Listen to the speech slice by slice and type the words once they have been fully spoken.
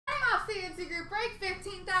C&C Group break,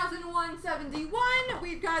 15,171.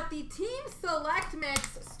 We've got the Team Select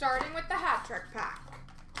Mix, starting with the hat trick pack.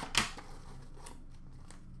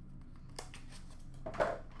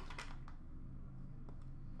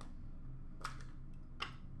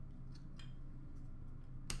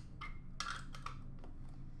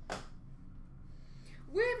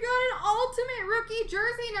 We've got an ultimate rookie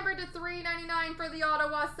jersey, number to 399 for the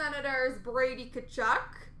Ottawa Senators, Brady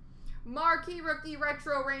Tkachuk. Marquee rookie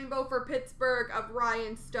retro rainbow for Pittsburgh of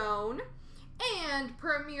Ryan Stone. And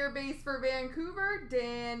premier base for Vancouver,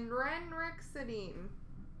 Henrik Sedin.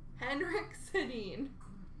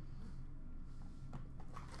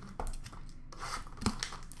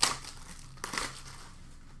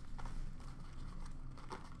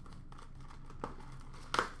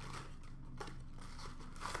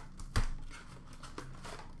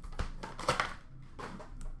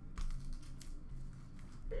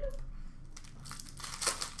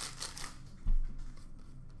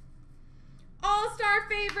 All-star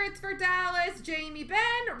favorites for Dallas, Jamie Benn.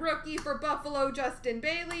 Rookie for Buffalo, Justin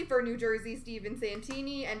Bailey. For New Jersey, Steven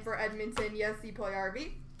Santini. And for Edmonton, Jesse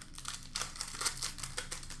Puljujarvi.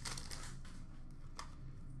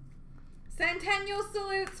 Centennial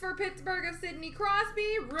salutes for Pittsburgh of Sidney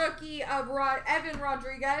Crosby. Rookie of Evan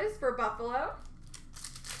Rodriguez for Buffalo.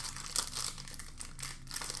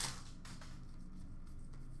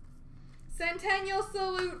 Centennial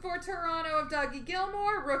salute for Toronto of Dougie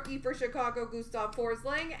Gilmour. Rookie for Chicago, Gustav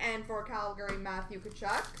Forsling. And for Calgary, Matthew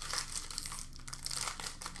Tkachuk.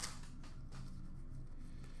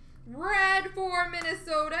 Red for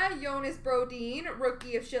Minnesota, Jonas Brodin.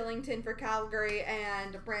 Rookie of Shillington for Calgary.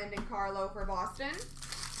 And Brandon Carlo for Boston.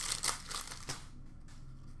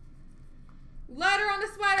 Letter on the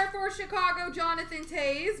sweater for Chicago, Jonathan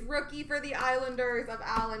Toews. Rookie for the Islanders of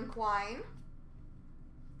Alan Quine.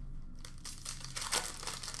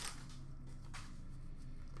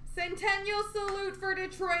 Centennial salute for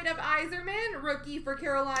Detroit of Yzerman. Rookie for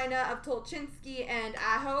Carolina of Tolchinsky and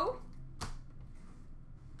Aho.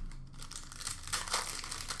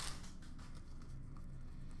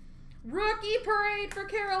 Rookie parade for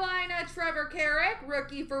Carolina, Trevor Carrick.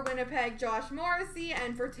 Rookie for Winnipeg, Josh Morrissey.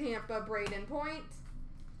 And for Tampa, Braden Point.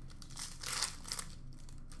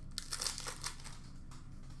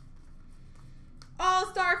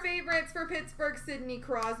 All-star favorites for Pittsburgh, Sidney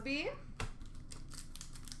Crosby.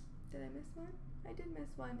 Did I miss one? I did miss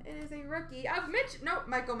one. It is a rookie of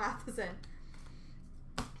Michael Matheson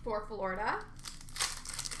for Florida.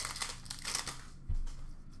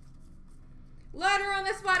 Letter on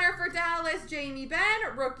the sweater for Dallas, Jamie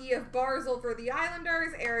Benn. Rookie of Barzal for the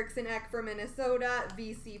Islanders. Eriksson Ek for Minnesota.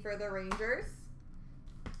 VC for the Rangers.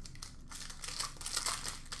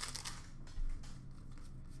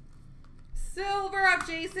 Silver of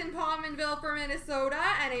Jason Pominville for Minnesota.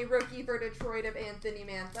 And a rookie for Detroit of Anthony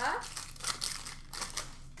Mantha.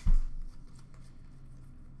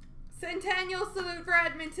 Centennial salute for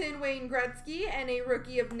Edmonton, Wayne Gretzky. And a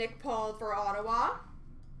rookie of Nick Paul for Ottawa.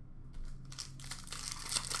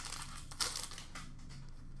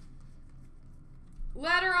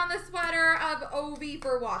 Letter on the sweater of Ovi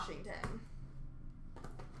for Washington.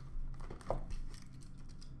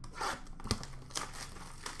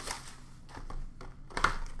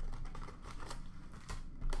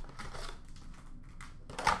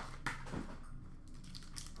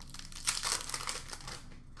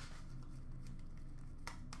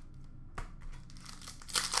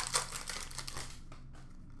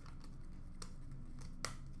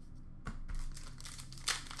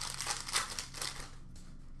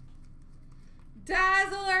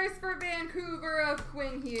 Dazzlers for Vancouver of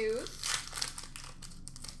Quinn Hughes.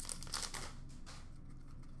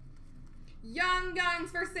 Young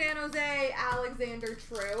Guns for San Jose, Alexander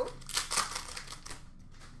True.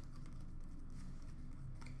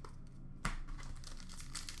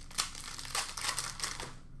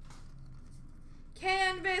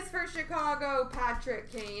 Canvas for Chicago,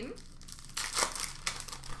 Patrick Kane.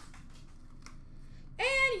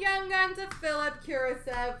 And Young Guns of Philip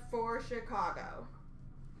Kurashev for Chicago.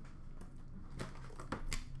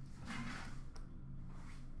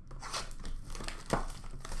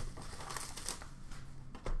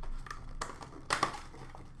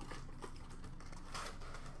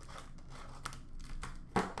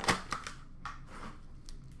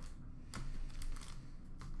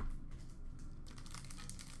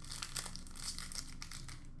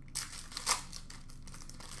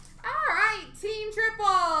 Team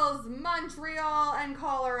triples, Montreal and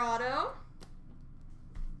Colorado.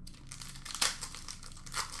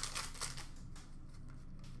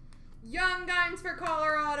 Young Guns for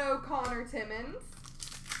Colorado, Connor Timmins.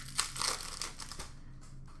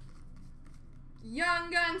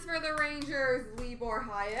 Young Guns for the Rangers, Libor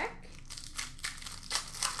Hayek.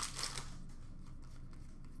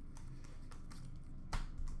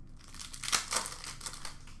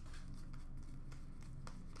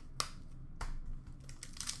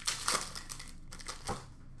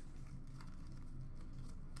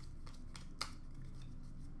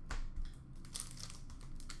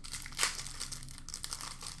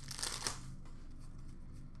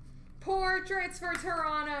 Portraits for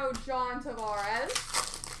Toronto, John Tavares.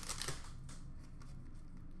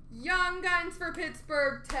 Young Guns for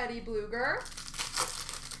Pittsburgh, Teddy Bluger.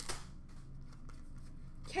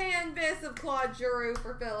 Canvas of Claude Giroux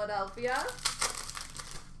for Philadelphia.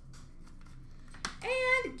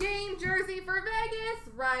 And game jersey for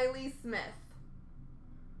Vegas, Riley Smith.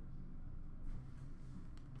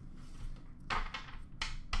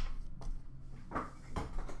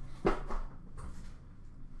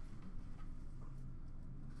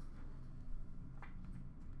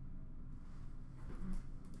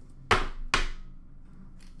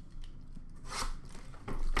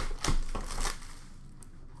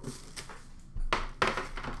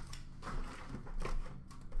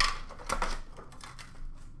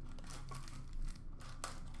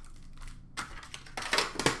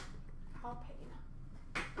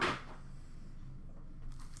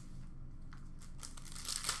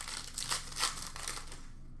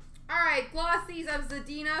 Glossies of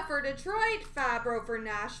Zadina for Detroit, Fabro for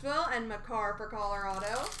Nashville, and Makar for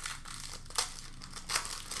Colorado.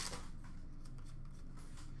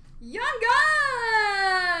 Young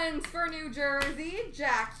Guns for New Jersey,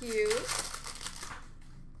 Jack Hughes.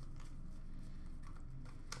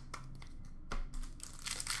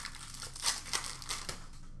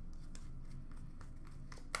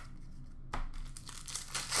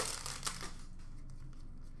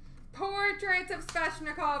 Portraits of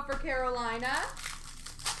Svechnikov for Carolina.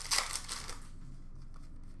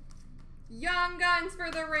 Young Guns for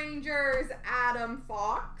the Rangers, Adam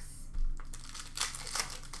Fox.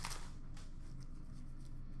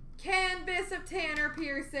 Canvas of Tanner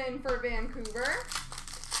Pearson for Vancouver.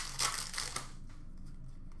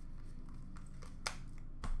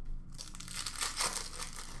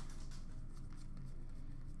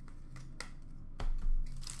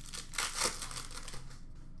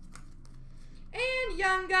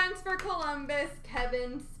 Young Guns for Columbus,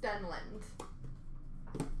 Kevin Stenlund.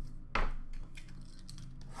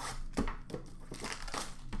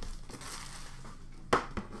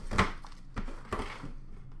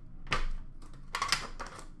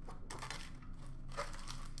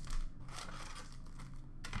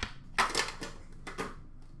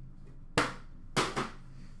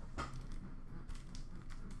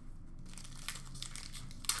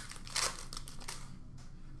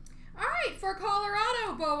 For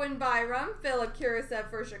Colorado, Bowen Byram, Philip Kurashev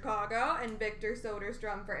for Chicago, and Victor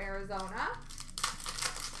Soderstrom for Arizona.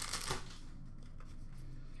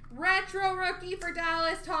 Retro Rookie for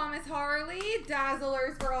Dallas, Thomas Harley.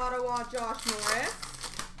 Dazzlers for Ottawa, Josh Norris.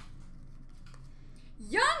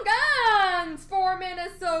 Young Guns for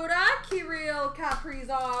Minnesota, Kirill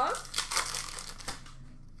Kaprizov.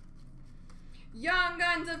 Young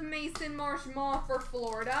Guns of Mason Marchment for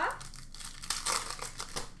Florida.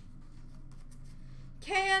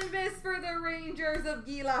 Canvas for the Rangers of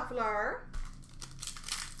Guy Lafleur.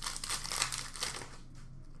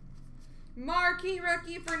 Marquee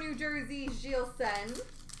Rookie for New Jersey, Gilles Sen.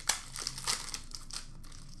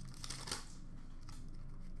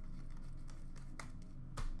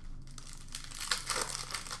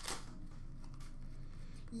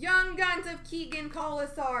 Young Guns of Keegan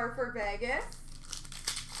Colasar for Vegas.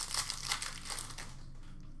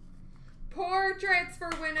 Portraits for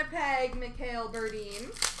Winnipeg, Mikhail Berdin.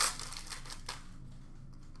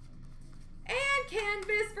 And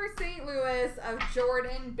canvas for St. Louis of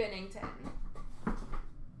Jordan Binnington.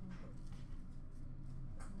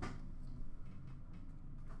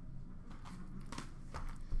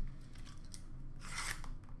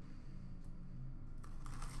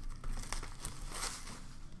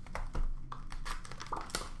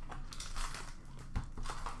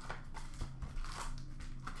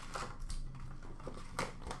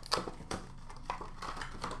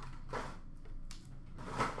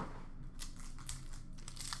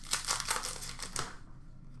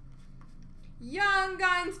 Young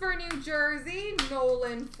Guns for New Jersey,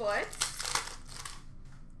 Nolan Foote.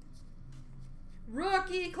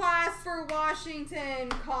 Rookie class for Washington,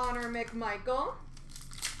 Connor McMichael.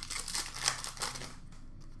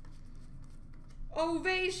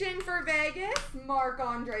 Ovation for Vegas,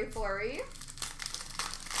 Marc-Andre Fleury.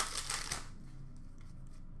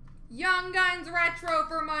 Young Guns Retro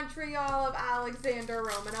for Montreal of Alexander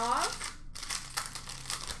Romanov.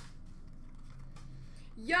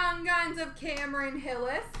 Young Guns of Cameron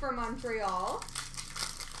Hillis for Montreal.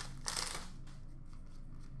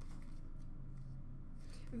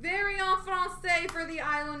 Variant Francais for the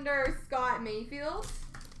Islanders, Scott Mayfield.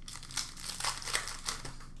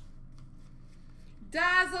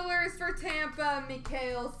 Dazzlers for Tampa,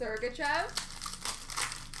 Mikhail Sergachev.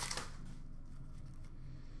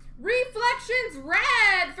 Reflections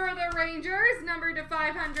Red for the Rangers, numbered to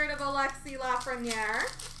 500 of Alexis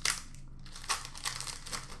Lafreniere.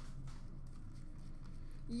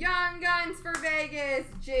 Young Guns for Vegas,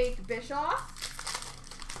 Jake Bischoff.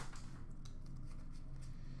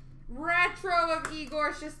 Retro of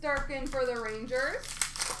Igor Shesterkin for the Rangers.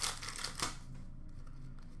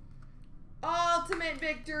 Ultimate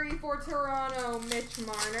Victory for Toronto, Mitch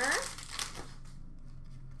Marner.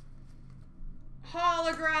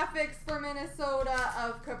 Holographics for Minnesota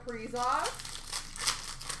of Kaprizov.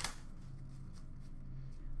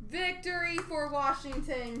 Victory for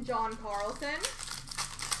Washington, John Carlson.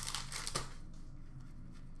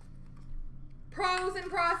 Pros and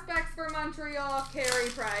Prospects for Montreal, Carey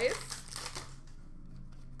Price.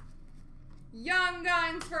 Young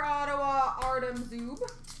Guns for Ottawa, Artem Zub.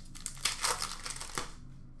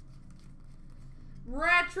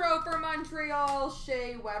 Retro for Montreal,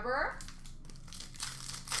 Shea Weber.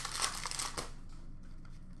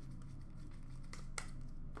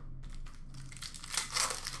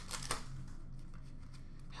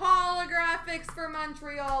 Holographics for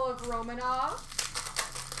Montreal of Romanov.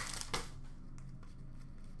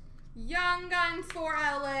 Young Guns for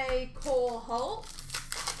LA, Cole Holt.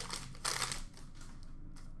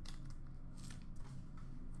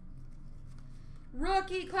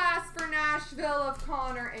 Rookie class for Nashville of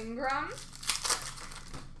Connor Ingram.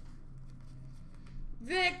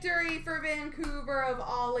 Victory for Vancouver of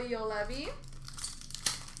Ollie Olevi.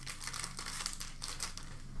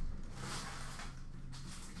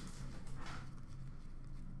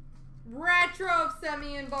 Retro of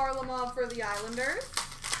Semyon Varlamov for the Islanders.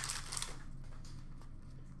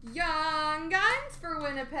 Young Guns for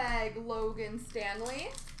Winnipeg, Logan Stanley.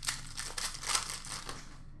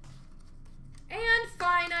 And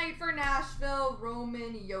Finite for Nashville,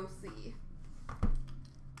 Roman Josi.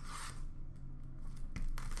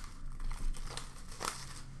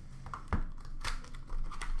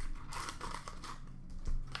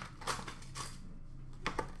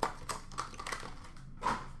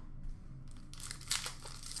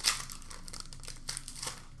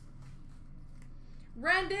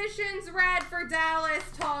 Renditions Red for Dallas,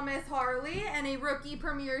 Thomas Harley, and a Rookie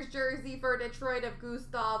Premier's jersey for Detroit of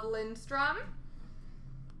Gustav Lindstrom.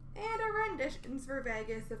 And a Renditions for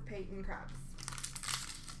Vegas of Peyton Krebs.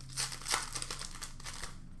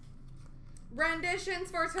 Renditions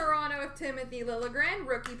for Toronto of Timothy Liljegren.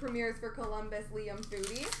 Rookie Premiers for Columbus, Liam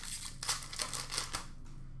Foudy.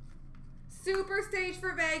 Super Stage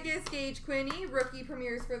for Vegas, Gage Quinney. Rookie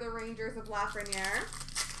Premiers for the Rangers of Lafreniere.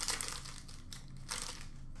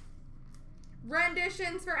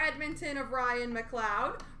 Renditions for Edmonton of Ryan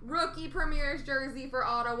McLeod. Rookie Premier's jersey for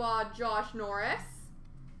Ottawa, Josh Norris.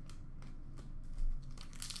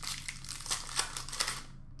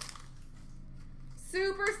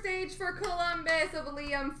 Super Stage for Columbus of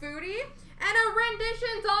Liam Foudy. And a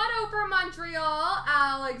Renditions auto for Montreal,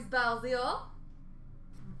 Alex Belzile.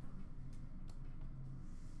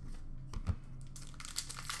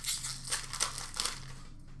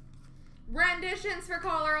 Renditions for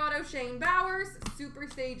Colorado, Shane Bowers. Super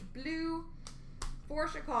Stage Blue for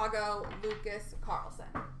Chicago, Lucas Carlson.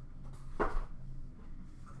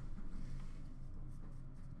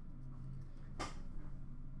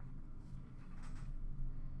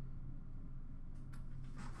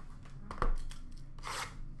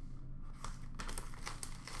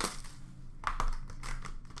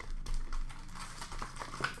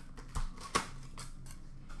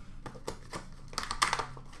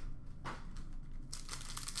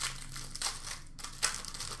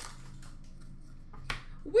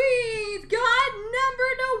 We've got number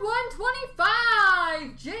to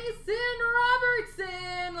 125, Jason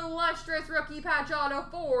Robertson, illustrious rookie patch auto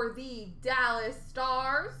for the Dallas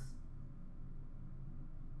Stars.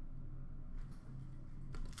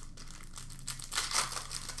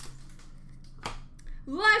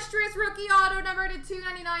 Illustrious rookie auto number to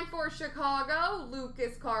 299 for Chicago,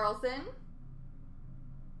 Lucas Carlson.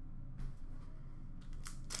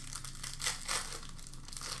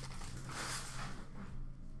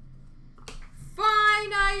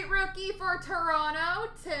 Finite rookie for Toronto,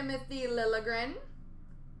 Timothy Liljegren.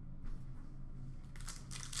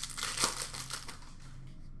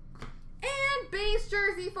 And base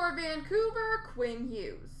jersey for Vancouver, Quinn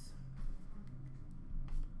Hughes.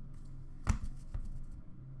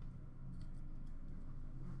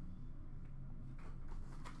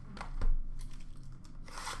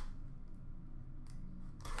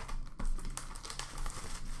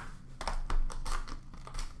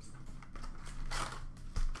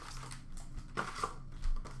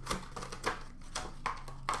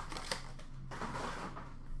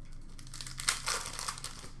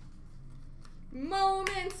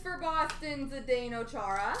 Boston,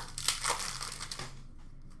 CloutsnChara.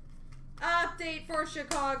 Update for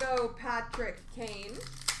Chicago, Patrick Kane.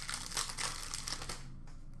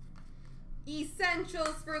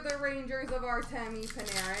 Essentials for the Rangers of Artemi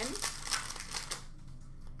Panarin.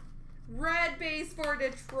 Red base for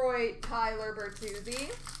Detroit, Tyler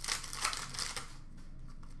Bertuzzi.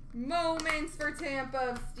 Moments for Tampa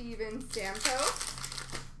of Steven Stamkos.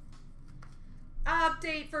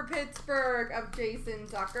 Update for Pittsburgh of Jason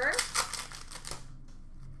Zucker.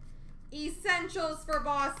 Essentials for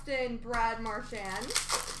Boston, Brad Marchand.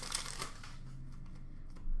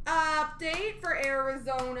 Update for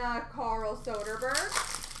Arizona, Carl Soderberg.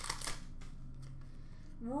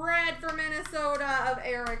 Red for Minnesota of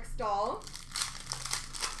Eric Stahl.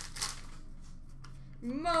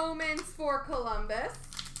 Moments for Columbus.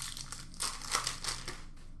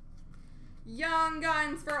 Young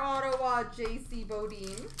Guns for Ottawa, J.C.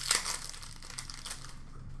 Bodine.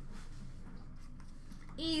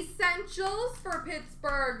 Essentials for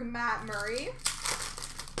Pittsburgh, Matt Murray.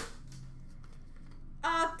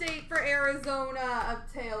 Update for Arizona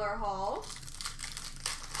of Taylor Hall.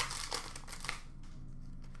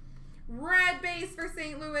 Red base for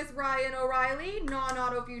St. Louis, Ryan O'Reilly.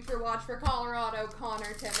 Non-auto future watch for Colorado,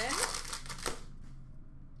 Connor Timmins.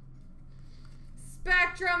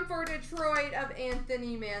 Spectrum for Detroit of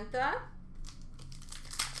Anthony Mantha.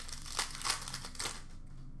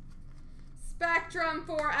 Spectrum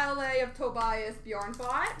for LA of Tobias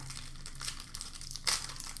Bjornfot.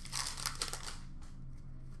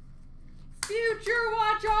 Future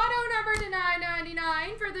Watch Auto number to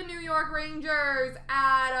 999 for the New York Rangers,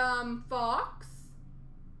 Adam Fox.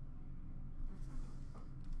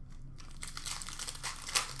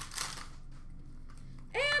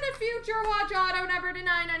 And a Future Watch Auto number to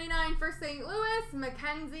 999 for St. Louis,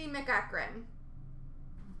 Mackenzie McEachran.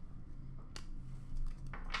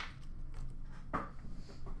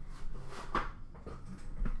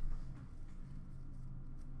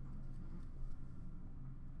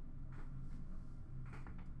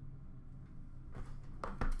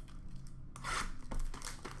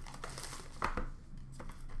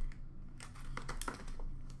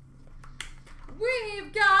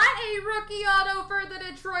 We've got a rookie auto for the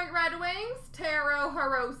Detroit Red Wings, Taro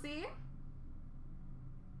Hirose.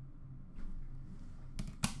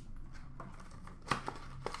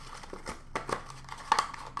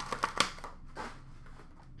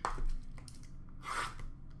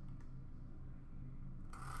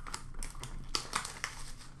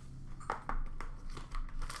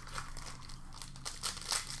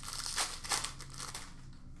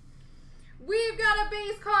 We've got a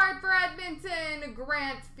base card for Edmonton,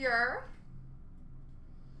 Grant Fuhr.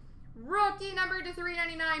 Rookie number to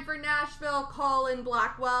 399 for Nashville, Colin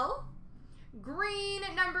Blackwell. Green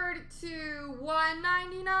number to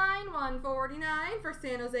 199, 149 for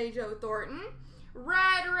San Jose, Joe Thornton.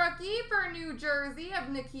 Red rookie for New Jersey of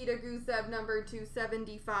Nikita Gusev, number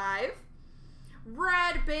 275.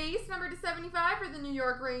 Red base number to 75 for the New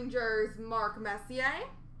York Rangers, Mark Messier.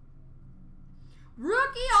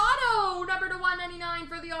 Rookie auto, number to 199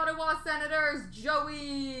 for the Ottawa Senators,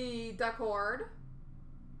 Joey Daccord.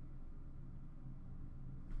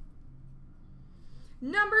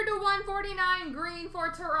 Number to 149, green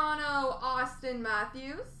for Toronto, Austin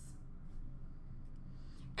Matthews.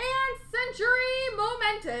 And Century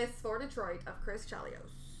Momentous for Detroit of Chris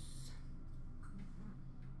Chelios.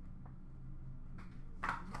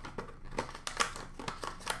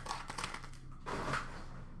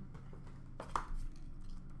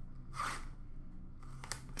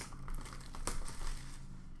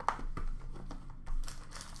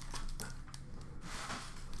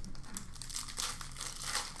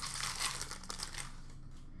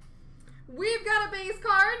 We've got a base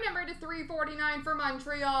card, number to 349 for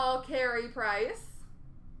Montreal, Carey Price.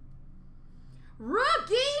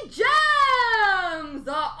 Rookie Gems!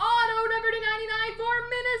 The auto number to 99 for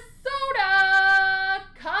Minnesota,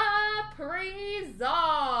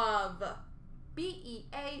 Kaprizov.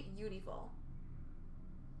 B-E-A, beautiful.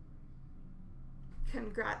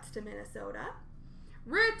 Congrats to Minnesota.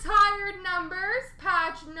 Retired numbers,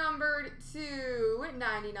 patch number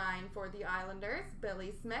 299 for the Islanders,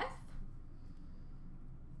 Billy Smith.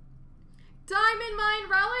 Diamond Mine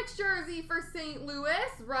Relics jersey for St. Louis,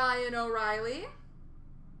 Ryan O'Reilly.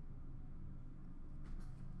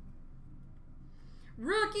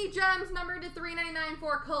 Rookie Gems number to 399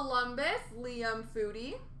 for Columbus, Liam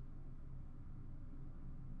Foudy.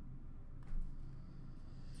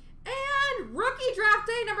 And rookie draft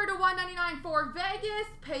day number to 199 for Vegas,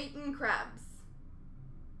 Peyton Krebs.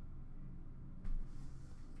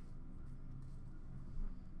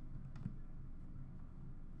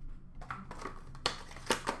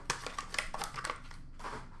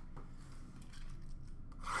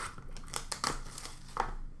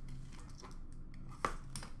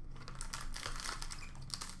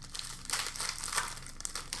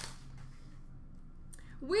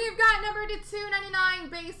 number to 299,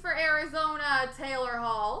 base for Arizona, Taylor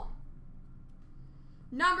Hall.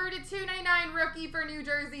 Number to 299, rookie for New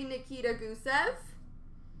Jersey, Nikita Gusev.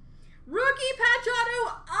 Rookie patch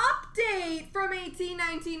auto update from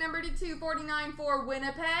 1819, number to 249 for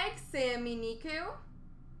Winnipeg, Sammy Niku.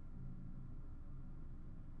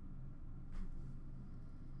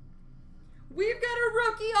 We've got a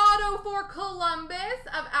rookie auto for Columbus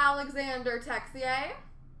of Alexander Texier.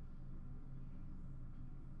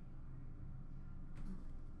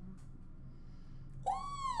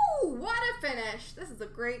 Ooh, what a finish. This is a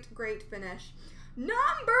great, great finish. Number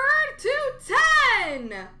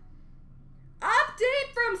 210.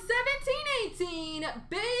 Update from 1718.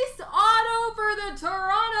 Base auto for the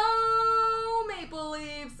Toronto Maple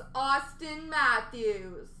Leafs, Austin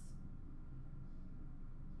Matthews.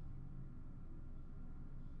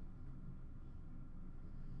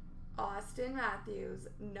 Austin Matthews,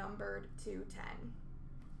 numbered 210.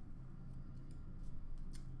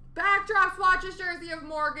 Backdrop swatches jersey of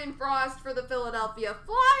Morgan Frost for the Philadelphia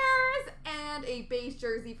Flyers, and a base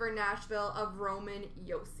jersey for Nashville of Roman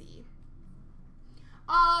Josi.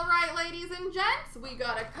 All right, ladies and gents, we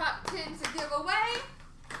got a cup tin to give away.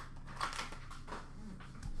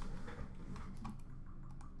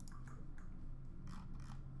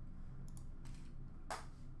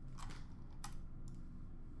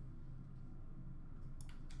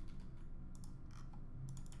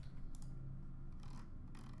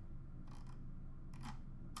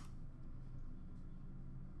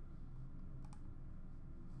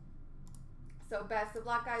 So best of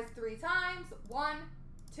luck, guys, 3 times. 1,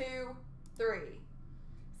 2, 3.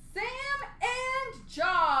 Sam and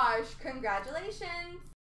Josh, congratulations.